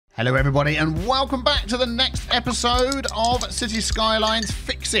Hello everybody and welcome back to the next episode of Cities Skylines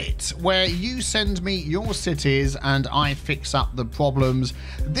Fix It, where you send me your cities and I fix up the problems.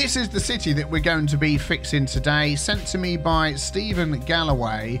 This is the city that we're going to be fixing today, sent to me by Stephen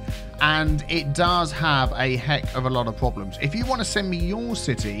Galloway, and it does have a heck of a lot of problems. If you want to send me your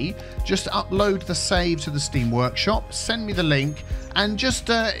city, just upload the save to the Steam Workshop, send me the link, and just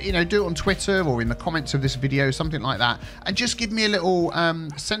do it on Twitter or in the comments of this video, something like that, and just give me a little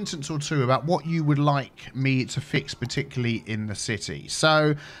sentence or two about what you would like me to fix, particularly in the city.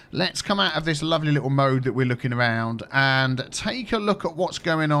 So let's come out of this lovely little mode that we're looking around and take a look at what's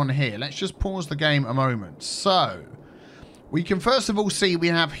going on here. Let's just pause the game a moment. So we can first of all see we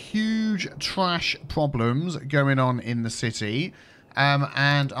have huge trash problems going on in the city.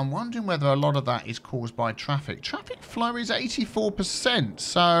 And I'm wondering whether a lot of that is caused by traffic. Traffic flow is 84%,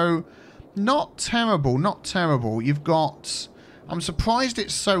 so not terrible, not terrible. You've got, I'm surprised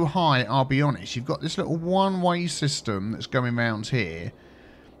it's so high, I'll be honest. You've got this little one-way system that's going around here,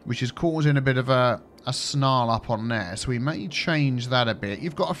 which is causing a bit of a snarl up on there, so we may change that a bit.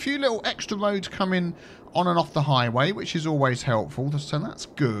 You've got a few little extra roads coming on and off the highway, which is always helpful, so that's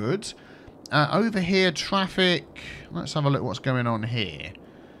good. Over here, traffic, let's have a look at what's going on here.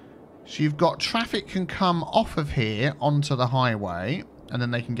 So you've got traffic can come off of here onto the highway, and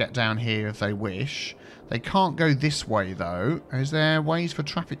then they can get down here if they wish. They can't go this way, though. Is there ways for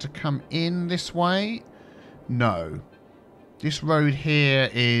traffic to come in this way? No. This road here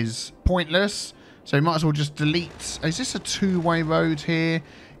is pointless, so we might as well just delete. Is this a two-way road here?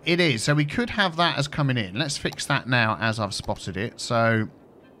 It is, so we could have that as coming in. Let's fix that now as I've spotted it. So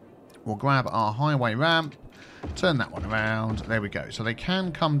we'll grab our highway ramp, turn that one around. There we go. So they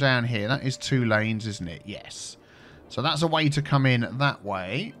can come down here. That is 2 lanes, isn't it? Yes. So that's a way to come in that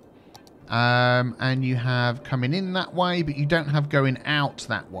way. And you have coming in that way, but you don't have going out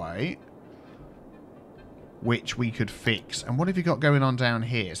that way, which we could fix. And what have you got going on down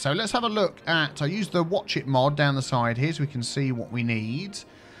here? So let's have a look at, I used the Watch It mod down the side here so we can see what we need.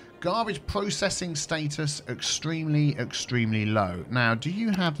 Garbage processing status extremely, extremely low. Now, do you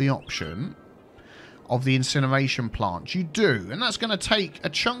have the option of the incineration plant? You do, and that's going to take a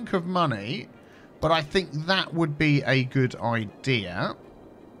chunk of money, but I think that would be a good idea.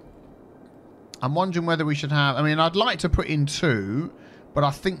 I'm wondering whether we should have, I mean, I'd like to put in 2, but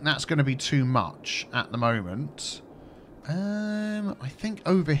I think that's going to be too much at the moment. I think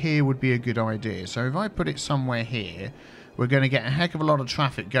over here would be a good idea. So if I put it somewhere here, we're going to get a heck of a lot of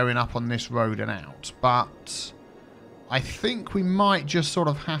traffic going up on this road and out. But I think we might just sort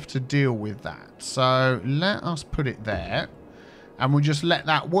of have to deal with that. So let us put it there. And we'll just let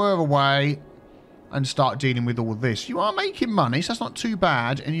that whir away and start dealing with all this. You are making money, so that's not too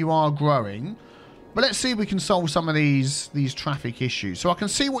bad. And you are growing. But let's see if we can solve some of these traffic issues. So I can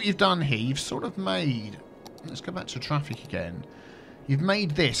see what you've done here. You've sort of made... Let's go back to traffic again. You've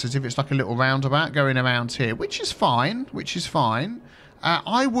made this as if it's like a little roundabout going around here, which is fine, which is fine.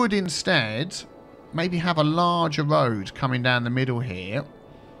 I would instead maybe have a larger road coming down the middle here.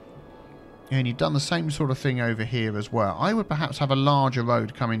 And you've done the same sort of thing over here as well. I would perhaps have a larger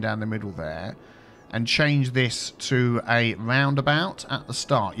road coming down the middle there and change this to a roundabout at the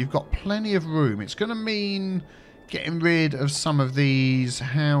start. You've got plenty of room. It's going to mean getting rid of some of these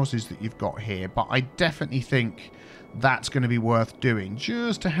houses that you've got here, but I definitely think that's going to be worth doing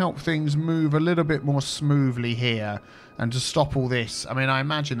just to help things move a little bit more smoothly here and to stop all this. I mean, I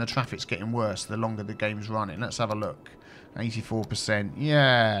imagine the traffic's getting worse the longer the game's running. Let's have a look. 84%.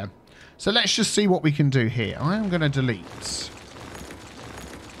 Yeah. So let's just see what we can do here. I am going to delete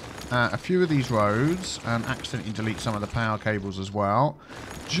a few of these roads and accidentally delete some of the power cables as well,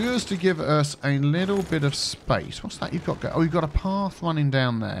 just to give us a little bit of space. What's that you've got? Oh, you've got a path running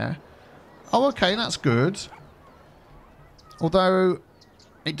down there. Oh, okay, that's good. Although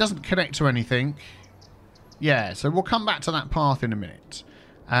it doesn't connect to anything. Yeah, so we'll come back to that path in a minute.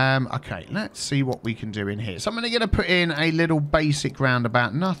 Okay, let's see what we can do in here. So I'm going to put in a little basic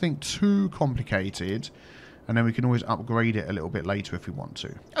roundabout, nothing too complicated. And then we can always upgrade it a little bit later if we want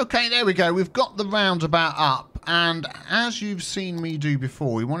to. Okay, there we go. We've got the roundabout up. And as you've seen me do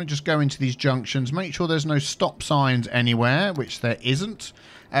before, we want to just go into these junctions. Make sure there's no stop signs anywhere, which there isn't.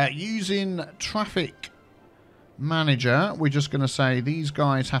 Using traffic manager, we're just going to say these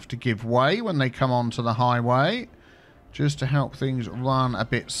guys have to give way when they come onto the highway. just to help things run a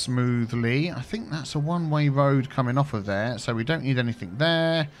bit smoothly. I think that's a one-way road coming off of there, so we don't need anything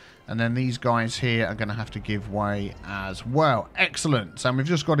there. And then these guys here are going to have to give way as well. Excellent. So we've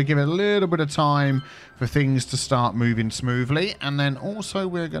just got to give it a little bit of time for things to start moving smoothly. And then also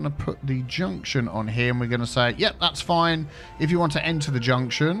we're going to put the junction on here, and we're going to say, yep, that's fine. If you want to enter the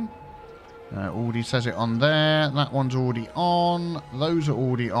junction, already says it on there. That one's already on. Those are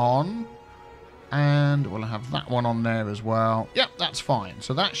already on. And we'll have that one on there as well. Yep, that's fine.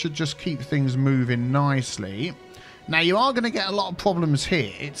 So that should just keep things moving nicely. Now, you are going to get a lot of problems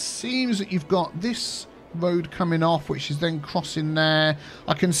here. It seems that you've got this road coming off, which is then crossing there.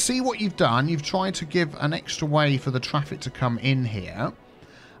 I can see what you've done. You've tried to give an extra way for the traffic to come in here.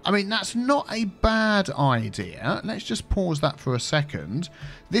 I mean, that's not a bad idea. Let's just pause that for a second.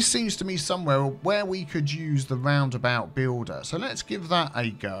 This seems to me somewhere where we could use the roundabout builder. So let's give that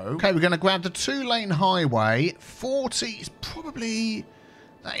a go. Okay, we're going to grab the 2-lane highway. 40 is probably...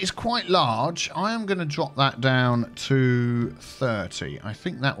 That is quite large. I am going to drop that down to 30. I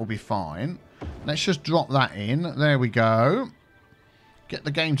think that will be fine. Let's just drop that in. There we go. Get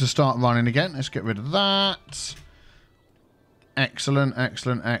the game to start running again. Let's get rid of that. Excellent,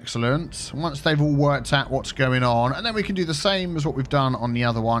 excellent, excellent. Once they've all worked out what's going on, and then we can do the same as what we've done on the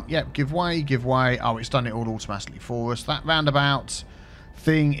other one. Yep, give way, give way. Oh, it's done it all automatically for us. That roundabout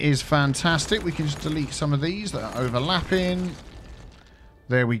thing is fantastic. We can just delete some of these that are overlapping.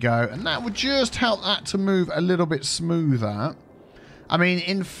 There we go. And that would just help that to move a little bit smoother. I mean,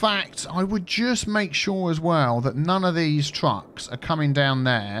 in fact, I would just make sure as well that none of these trucks are coming down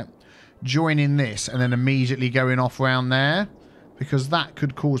there, joining this, and then immediately going off around there, because that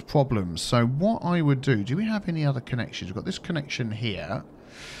could cause problems. So what I would do we have any other connections? We've got this connection here.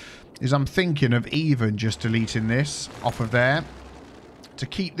 Is I'm thinking of even just deleting this off of there to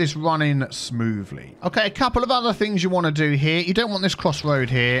keep this running smoothly. Okay, a couple of other things you want to do here. You don't want this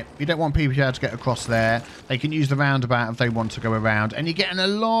crossroad here. You don't want people to be able to get across there. They can use the roundabout if they want to go around. And you're getting a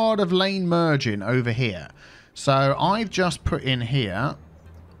lot of lane merging over here. So I've just put in here.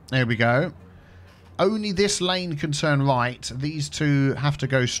 There we go. Only this lane can turn right. These two have to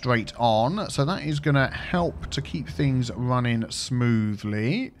go straight on. So that is going to help to keep things running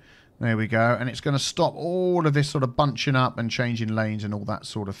smoothly. There we go. And it's going to stop all of this sort of bunching up and changing lanes and all that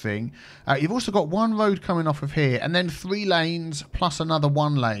sort of thing. You've also got one road coming off of here, and then 3 lanes plus another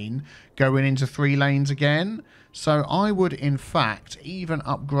 1 lane going into 3 lanes again. So I would, in fact, even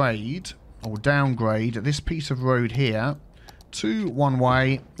upgrade or downgrade this piece of road here to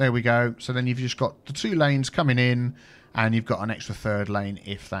 1-way. There we go. So then you've just got the 2 lanes coming in, and you've got an extra 3rd lane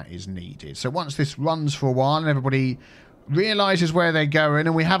if that is needed. So once this runs for a while and everybody realizes where they're going,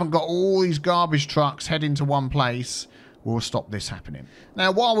 and we haven't got all these garbage trucks heading to one place, we'll stop this happening.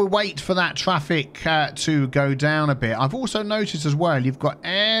 Now, while we wait for that traffic to go down a bit, I've also noticed as well, you've got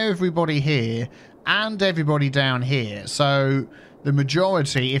everybody here and everybody down here. So the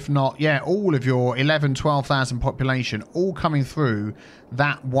majority, if not, yeah, all of your 12,000 population all coming through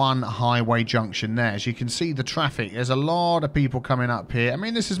that one highway junction there. As you can see the traffic, there's a lot of people coming up here. I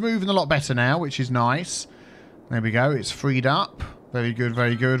mean, this is moving a lot better now, which is nice. There we go. It's freed up. Very good,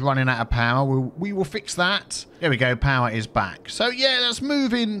 very good. Running out of power. We will fix that. There we go. Power is back. So, yeah, that's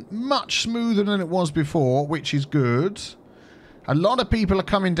moving much smoother than it was before, which is good. A lot of people are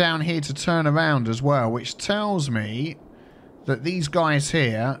coming down here to turn around as well, which tells me that these guys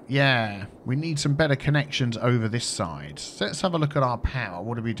here, yeah, we need some better connections over this side. So let's have a look at our power.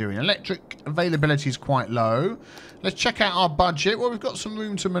 What are we doing? Electric availability is quite low. Let's check out our budget. Well, we've got some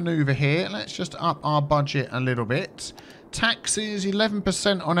room to maneuver here. Let's just up our budget a little bit. Taxes,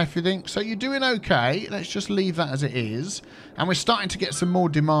 11% on everything. So you're doing okay. Let's just leave that as it is. And we're starting to get some more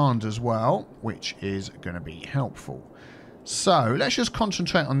demand as well, which is going to be helpful. So let's just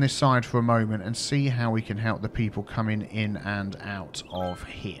concentrate on this side for a moment and see how we can help the people coming in and out of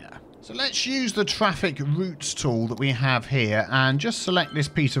here. So let's use the traffic routes tool that we have here and just select this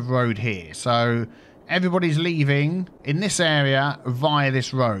piece of road here. So everybody's leaving in this area via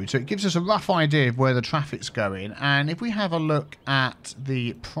this road. So it gives us a rough idea of where the traffic's going. And if we have a look at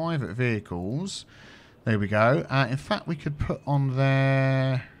the private vehicles, there we go. In fact, we could put on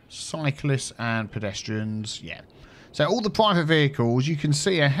there cyclists and pedestrians. Yeah. So all the private vehicles, you can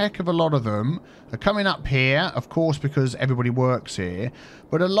see a heck of a lot of them are coming up here, of course, because everybody works here.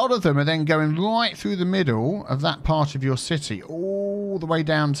 But a lot of them are then going right through the middle of that part of your city, all the way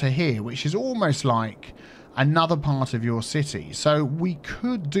down to here, which is almost like another part of your city. So we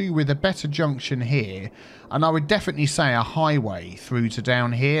could do with a better junction here, and I would definitely say a highway through to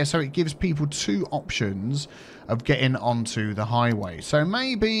down here, so it gives people two options of getting onto the highway. So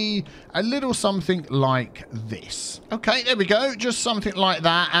maybe a little something like this. Okay, there we go, just something like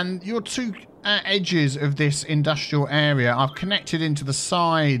that. And your two edges of this industrial area I've connected into the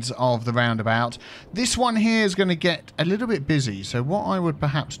sides of the roundabout. This one here is going to get a little bit busy, so what I would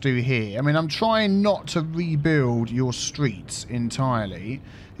perhaps do here, I mean, I'm trying not to rebuild your streets entirely,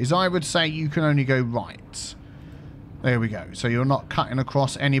 is I would say you can only go right. There we go. So you're not cutting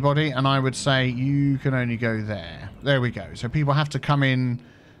across anybody, and I would say you can only go there. There we go. So people have to come in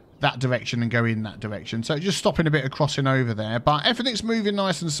that direction and go in that direction. So just stopping a bit of crossing over there. But everything's moving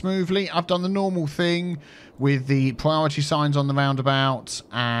nice and smoothly. I've done the normal thing with the priority signs on the roundabout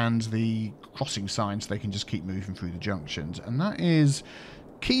and the crossing signs. So they can just keep moving through the junctions. And that is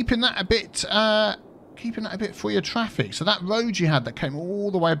keeping that a bit free of traffic. So that road you had that came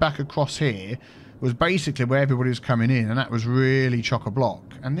all the way back across here was basically where everybody was coming in, and that was really chock-a-block.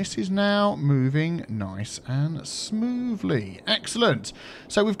 And this is now moving nice and smoothly. Excellent.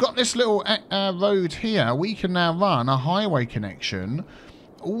 So we've got this little road here. We can now run a highway connection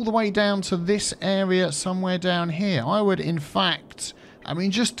all the way down to this area somewhere down here. I would, in fact, I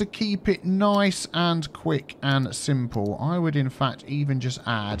mean, just to keep it nice and quick and simple, I would, in fact, even just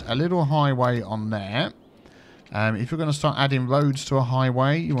add a little highway on there. If you're going to start adding roads to a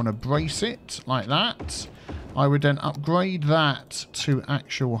highway, you want to brace it like that. I would then upgrade that to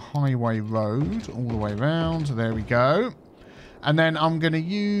actual highway road all the way around. There we go. And then I'm going to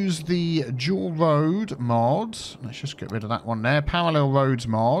use the dual road mod. Let's just get rid of that one there. Parallel roads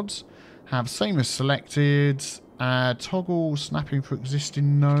mods. Have same as selected. Toggle snapping for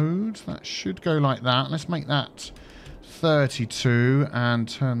existing nodes. That should go like that. Let's make that 32 and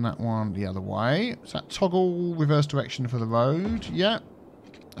turn that one the other way. Is that toggle reverse direction for the road? Yeah.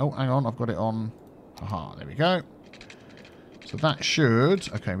 Oh, hang on. I've got it on. Aha, there we go. So that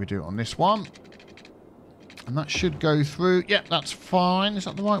should... Okay, we do it on this one. And that should go through. Yep, that's fine. Is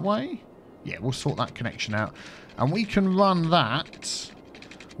that the right way? Yeah, we'll sort that connection out. And we can run that.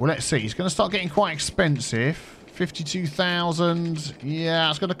 Well, let's see. It's going to start getting quite expensive. 52,000. Yeah,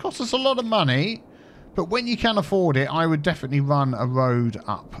 it's going to cost us a lot of money. But when you can afford it, I would definitely run a road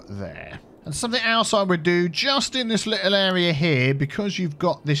up there. And something else I would do just in this little area here, because you've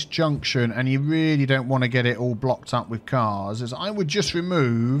got this junction and you really don't want to get it all blocked up with cars, is I would just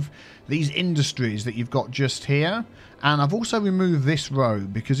remove these industries that you've got just here. And I've also removed this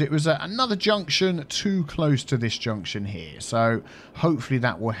road because it was another junction too close to this junction here. So hopefully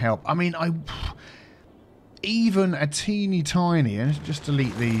that will help. I mean, even a teeny tiny, and let's just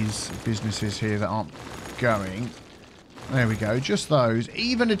delete these businesses here that aren't going. There we go, just those.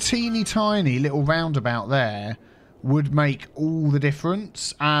 Even a teeny tiny little roundabout there would make all the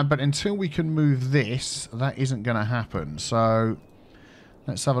difference. But until we can move this, that isn't going to happen. So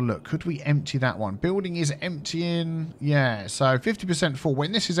let's have a look. Could we empty that one? Building is emptying. Yeah, so 50% full.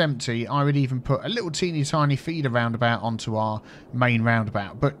 When this is empty, I would even put a little teeny tiny feeder roundabout onto our main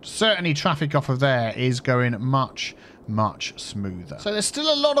roundabout. But certainly traffic off of there is going much smoother. So there's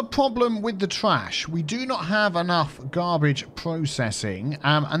still a lot of problem with the trash. We do not have enough garbage processing,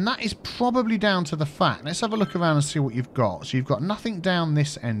 and that is probably down to the fact. Let's have a look around and see what you've got. So you've got nothing down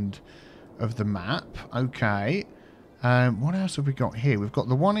this end of the map. Okay. What else have we got here? We've got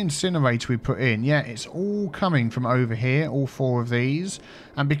the one incinerator we put in. Yeah, it's all coming from over here, all four of these.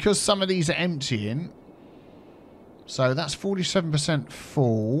 And because some of these are emptying, so that's 47%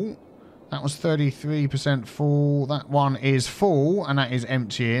 full. That was 33% full. That one is full, and that is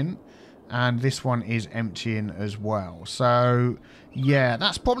emptying. And this one is emptying as well. So, yeah,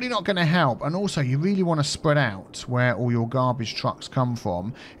 that's probably not going to help. And also, you really want to spread out where all your garbage trucks come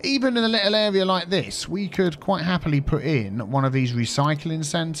from. Even in a little area like this, we could quite happily put in one of these recycling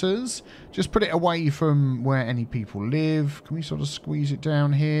centres. Just put it away from where any people live. Can we sort of squeeze it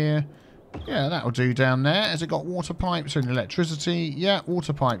down here? Yeah, that'll do down there. Has it got water pipes and electricity? Yeah,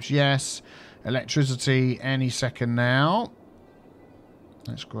 water pipes, yes. Electricity any second now.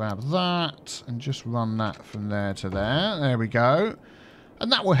 Let's grab that and just run that from there to there. There we go.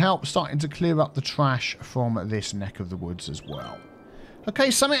 And that will help starting to clear up the trash from this neck of the woods as well.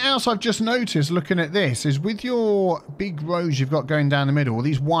 Okay, something else I've just noticed looking at this is with your big roads you've got going down the middle,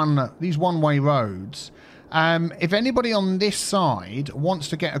 these one-way roads, if anybody on this side wants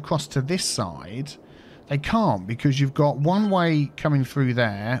to get across to this side, they can't because you've got one way coming through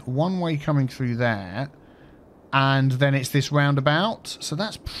there, one way coming through there, and then it's this roundabout. So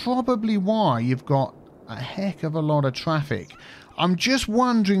that's probably why you've got a heck of a lot of traffic. I'm just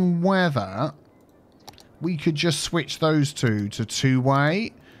wondering whether we could just switch those two to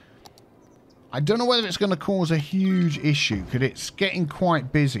two-way. I don't know whether it's going to cause a huge issue, because it's getting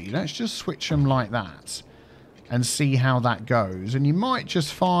quite busy. Let's just switch them like that and see how that goes. And you might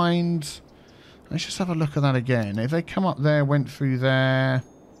just find... Let's just have a look at that again. If they come up there, went through there,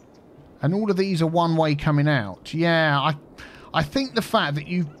 and all of these are one-way coming out. Yeah, I think the fact that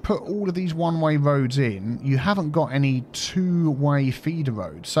you've put all of these one-way roads in, you haven't got any two-way feeder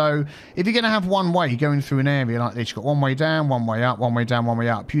roads. So if you're going to have one-way going through an area like this, you've got one way down, one way up, one way down, one way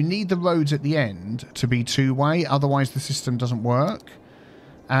up. You need the roads at the end to be two-way, otherwise the system doesn't work.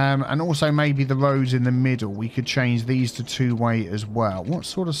 And also maybe the roads in the middle, we could change these to two-way as well. What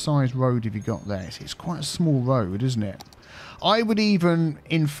sort of size road have you got there? It's quite a small road, isn't it? I would even,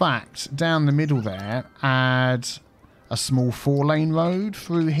 in fact, down the middle there, add a small 4-lane road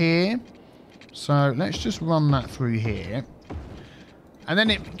through here. So let's just run that through here. And then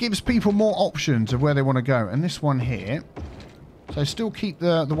it gives people more options of where they want to go. And this one here. So still keep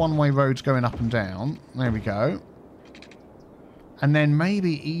the one-way roads going up and down. There we go. And then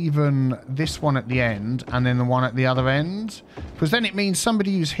maybe even this one at the end and then the one at the other end. Because then it means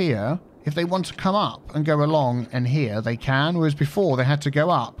somebody who's here, if they want to come up and go along and here, they can. Whereas before, they had to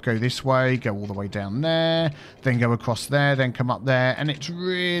go up, go this way, go all the way down there, then go across there, then come up there. And it's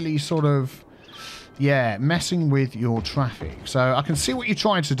really sort of, yeah, messing with your traffic. So I can see what you're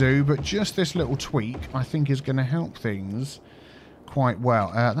trying to do, but just this little tweak, I think, is going to help things quite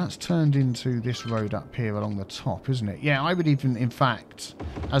well. That's turned into this road up here along the top, isn't it? Yeah, I would even, in fact,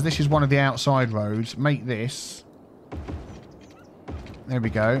 as this is one of the outside roads, make this... There we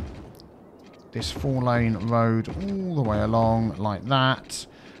go. This 4-lane road all the way along like that.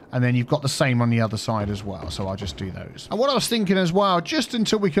 And then you've got the same on the other side as well. So I'll just do those. And what I was thinking as well, just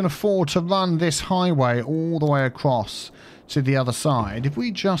until we can afford to run this highway all the way across to the other side, if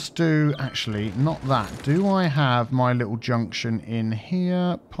we just do... Actually, not that. Do I have my little junction in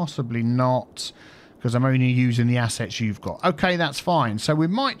here? Possibly not, because I'm only using the assets you've got. Okay, that's fine. So we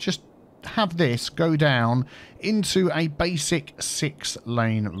might just have this go down into a basic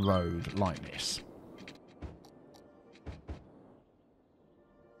 6-lane road like this.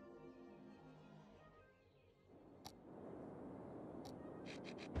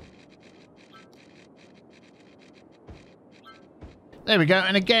 There we go.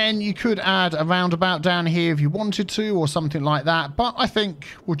 And again, you could add a roundabout down here if you wanted to, or something like that. But I think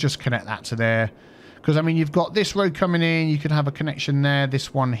we'll just connect that to there. Because, I mean, you've got this road coming in. You could have a connection there.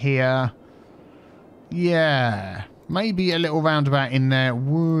 This one here. Yeah. Maybe a little roundabout in there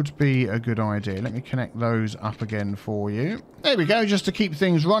would be a good idea. Let me connect those up again for you. There we go. Just to keep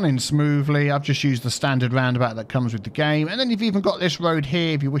things running smoothly, I've just used the standard roundabout that comes with the game. And then you've even got this road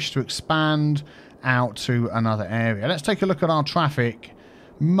here if you wish to expand out to another area. Let's take a look at our traffic.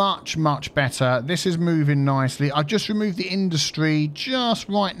 Much, much better. This is moving nicely. I've just removed the industry just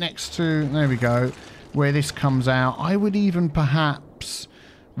right next to, there we go, where this comes out. I would even perhaps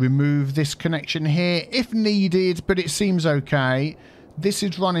remove this connection here if needed, but it seems okay. This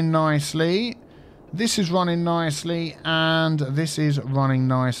is running nicely. This is running nicely, and this is running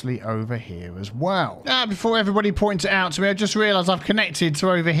nicely over here as well. Now, before everybody points it out to me, I just realised I've connected to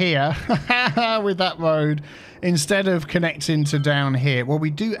over here with that road instead of connecting to down here. Well, we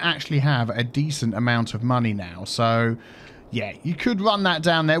do actually have a decent amount of money now, so yeah, you could run that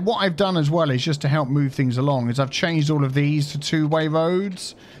down there. What I've done as well is just to help move things along is I've changed all of these to two-way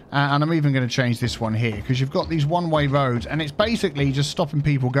roads, and I'm even going to change this one here because you've got these one-way roads, and it's basically just stopping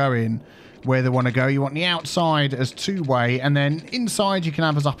people going where they want to go. You want the outside as two-way, and then inside you can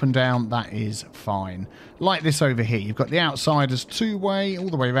have as up and down. That is fine. Like this over here, you've got the outside as two-way all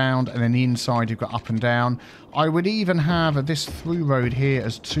the way around, and then the inside you've got up and down. I would even have this through road here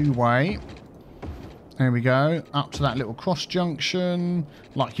as two-way. There we go, up to that little cross junction,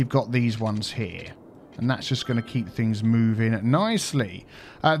 like you've got these ones here. And that's just going to keep things moving nicely.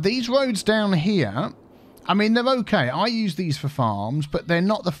 These roads down here, I mean, they're okay. I use these for farms, but they're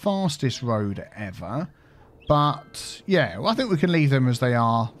not the fastest road ever. But, yeah, well, I think we can leave them as they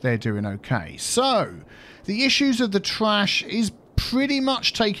are. They're doing okay. So, the issues of the trash is pretty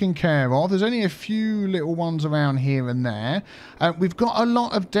much taken care of. There's only a few little ones around here and there. We've got a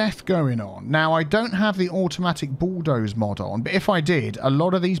lot of death going on. Now, I don't have the automatic bulldoze mod on, but if I did, a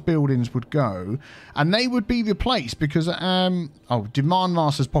lot of these buildings would go, and they would be replaced because, oh, demand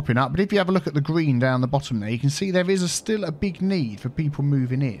master's popping up, but if you have a look at the green down the bottom there, you can see there is still a big need for people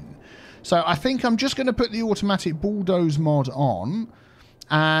moving in. So I think I'm just going to put the automatic bulldoze mod on,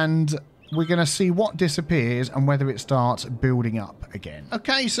 and we're going to see what disappears and whether it starts building up again.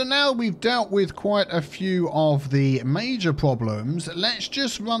 Okay, so now we've dealt with quite a few of the major problems. Let's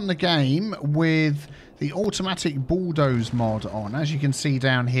just run the game with the automatic bulldoze mod on. As you can see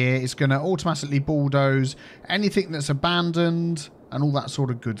down here, it's going to automatically bulldoze anything that's abandoned and all that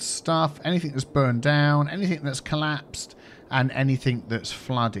sort of good stuff. Anything that's burned down, anything that's collapsed, and anything that's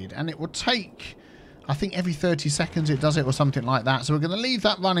flooded. And it will take, I think every 30 seconds it does it or something like that. So we're going to leave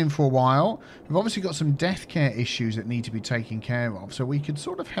that running for a while. We've obviously got some death care issues that need to be taken care of, so we could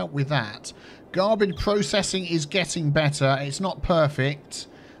sort of help with that. Garbage processing is getting better. It's not perfect,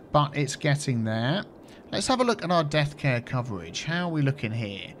 but it's getting there. Let's have a look at our death care coverage. How are we looking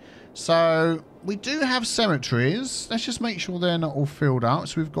here? So we do have cemeteries. Let's just make sure they're not all filled up.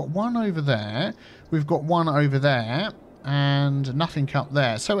 So we've got one over there. We've got one over there. And nothing up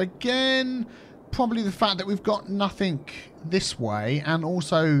there. So again, probably the fact that we've got nothing this way, and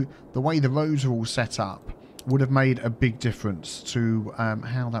also the way the roads are all set up, would have made a big difference to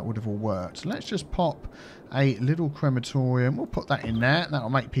how that would have all worked. So let's just pop a little crematorium. We'll put that in there. That will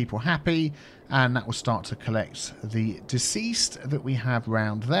make people happy, and that will start to collect the deceased that we have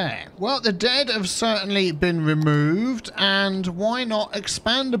round there. Well, the dead have certainly been removed, and why not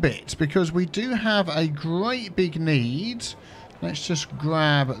expand a bit? Because we do have a great big need. Let's just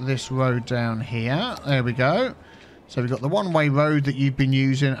grab this road down here. There we go. So we've got the one-way road that you've been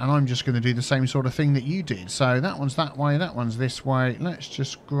using, and I'm just going to do the same sort of thing that you did. So that one's that way, that one's this way. Let's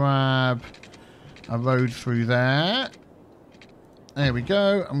just grab a road through there. There we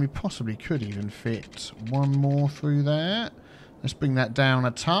go. And we possibly could even fit one more through there. Let's bring that down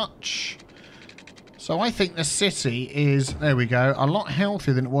a touch. So I think the city is, there we go, a lot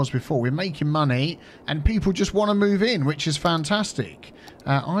healthier than it was before. We're making money and people just want to move in, which is fantastic.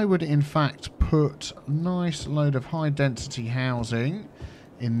 I would, in fact, put a nice load of high-density housing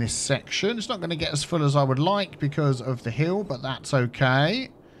in this section. It's not going to get as full as I would like because of the hill, but that's okay.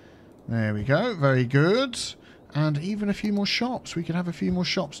 There we go. Very good. And even a few more shops. We could have a few more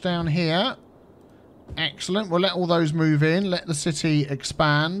shops down here. Excellent. We'll let all those move in, let the city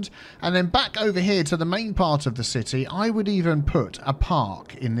expand, and then back over here to the main part of the city. I would even put a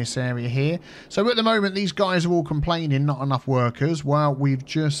park in this area here. So at the moment these guys are all complaining not enough workers. Well, we've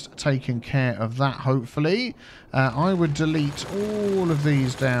just taken care of that, hopefully. I would delete all of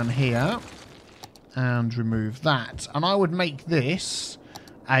these down here and remove that, and I would make this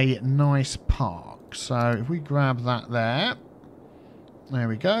a nice park. So if we grab that there, there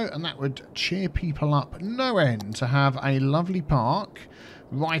we go, and that would cheer people up no end to have a lovely park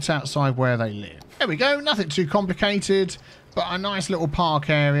right outside where they live. There we go, nothing too complicated, but a nice little park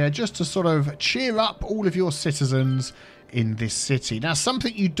area just to sort of cheer up all of your citizens in this city. Now,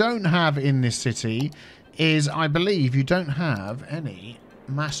 something you don't have in this city is, I believe, you don't have any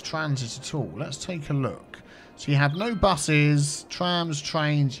mass transit at all. Let's take a look. So you have no buses, trams,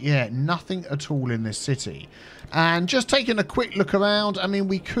 trains, yeah, nothing at all in this city. And just taking a quick look around, I mean,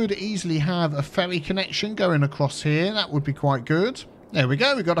 we could easily have a ferry connection going across here. That would be quite good. There we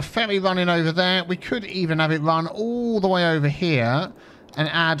go. We've got a ferry running over there. We could even have it run all the way over here and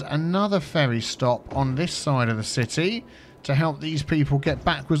add another ferry stop on this side of the city to help these people get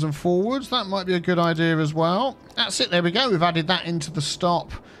backwards and forwards. That might be a good idea as well. That's it. There we go. We've added that into the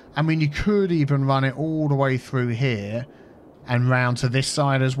stop. I mean, you could even run it all the way through here and round to this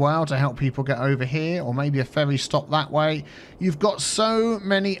side as well to help people get over here, or maybe a ferry stop that way. You've got so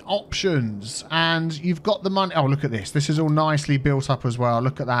many options, and you've got the money. Oh, look at this. This is all nicely built up as well.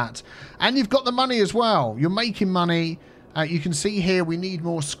 Look at that. And you've got the money as well. You're making money. You can see here we need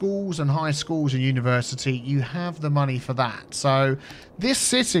more schools and high schools and university. You have the money for that. So this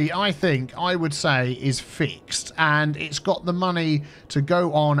city, I think, I would say, is fixed, and it's got the money to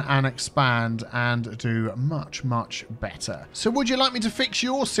go on and expand and do much, much better. So would you like me to fix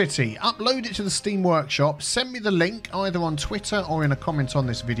your city? Upload it to the Steam Workshop. Send me the link either on Twitter or in a comment on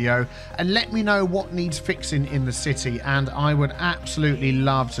this video, and let me know what needs fixing in the city, and I would absolutely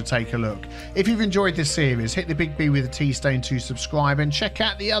love to take a look. If you've enjoyed this series, hit the big B with a T to subscribe, and check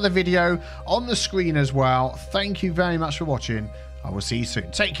out the other video on the screen as well. Thank you very much for watching. I will see you soon.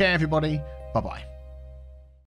 Take care, everybody. Bye-bye.